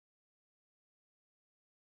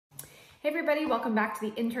Hey everybody, welcome back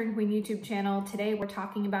to the Intern Queen YouTube channel. Today we're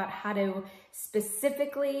talking about how to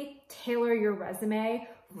specifically tailor your resume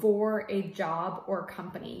for a job or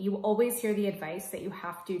company. You always hear the advice that you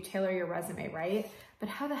have to tailor your resume, right? But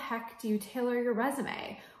how the heck do you tailor your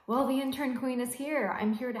resume? Well, the Intern Queen is here.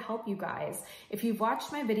 I'm here to help you guys. If you've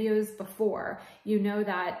watched my videos before, you know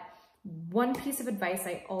that one piece of advice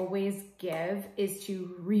I always give is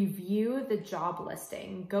to review the job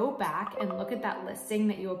listing. Go back and look at that listing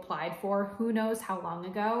that you applied for, who knows how long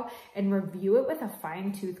ago, and review it with a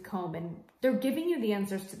fine-tooth comb. And they're giving you the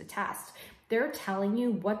answers to the test. They're telling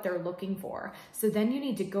you what they're looking for. So then you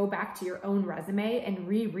need to go back to your own resume and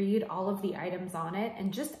reread all of the items on it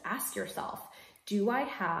and just ask yourself, do I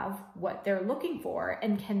have what they're looking for?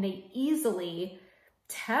 And can they easily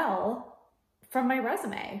tell from my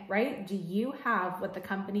resume, right? Do you have what the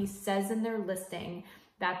company says in their listing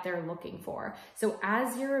that they're looking for? So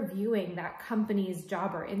as you're reviewing that company's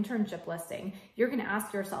job or internship listing, you're gonna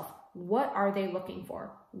ask yourself, what are they looking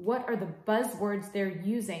for? What are the buzzwords they're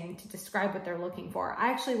using to describe what they're looking for?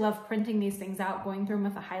 I actually love printing these things out, going through them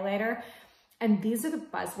with a highlighter. And these are the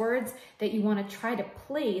buzzwords that you want to try to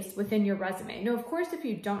place within your resume. Now, of course, if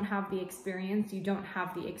you don't have the experience, you don't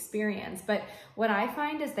have the experience. But what I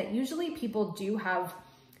find is that usually people do have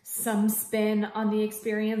some spin on the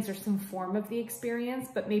experience or some form of the experience,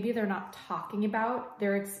 but maybe they're not talking about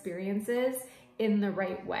their experiences in the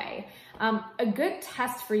right way. A good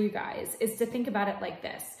test for you guys is to think about it like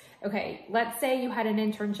this. Okay, let's say you had an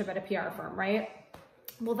internship at a PR firm, right?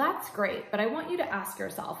 Well, that's great, but I want you to ask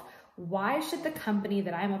yourself, why should the company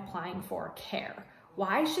that I'm applying for care?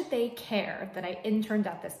 Why should they care that I interned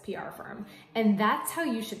at this PR firm? And that's how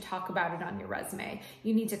you should talk about it on your resume.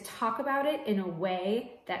 You need to talk about it in a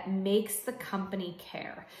way that makes the company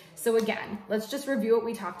care. So again, let's just review what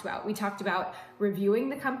we talked about. We talked about reviewing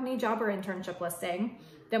the company job or internship listing.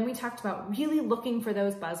 Then we talked about really looking for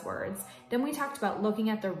those buzzwords. Then we talked about looking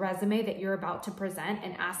at the resume that you're about to present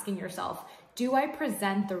and asking yourself, do I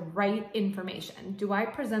present the right information? Do I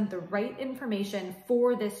present the right information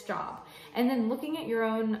for this job? And then looking at your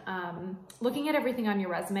own, looking at everything on your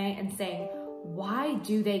resume and saying, why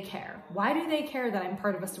do they care? Why do they care that I'm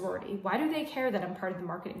part of a sorority? Why do they care that I'm part of the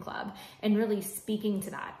marketing club? And really speaking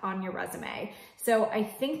to that on your resume. So I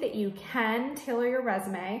think that you can tailor your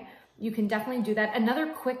resume. You can definitely do that. Another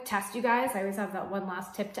quick test, you guys, I always have that one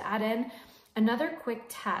last tip to add in. Another quick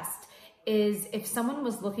test is if someone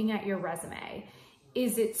was looking at your resume,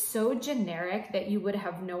 is it so generic that you would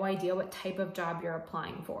have no idea what type of job you're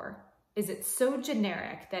applying for? Is it so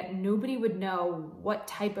generic that nobody would know what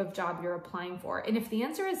type of job you're applying for? And if the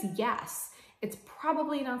answer is yes, it's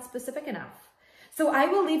probably not specific enough. So I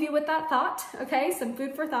will leave you with that thought, okay? Some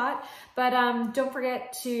food for thought, but don't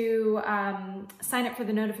forget to sign up for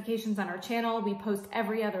the notifications on our channel. We post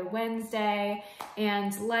every other Wednesday,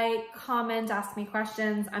 and like, comment, ask me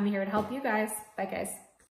questions. I'm here to help you guys. Bye guys.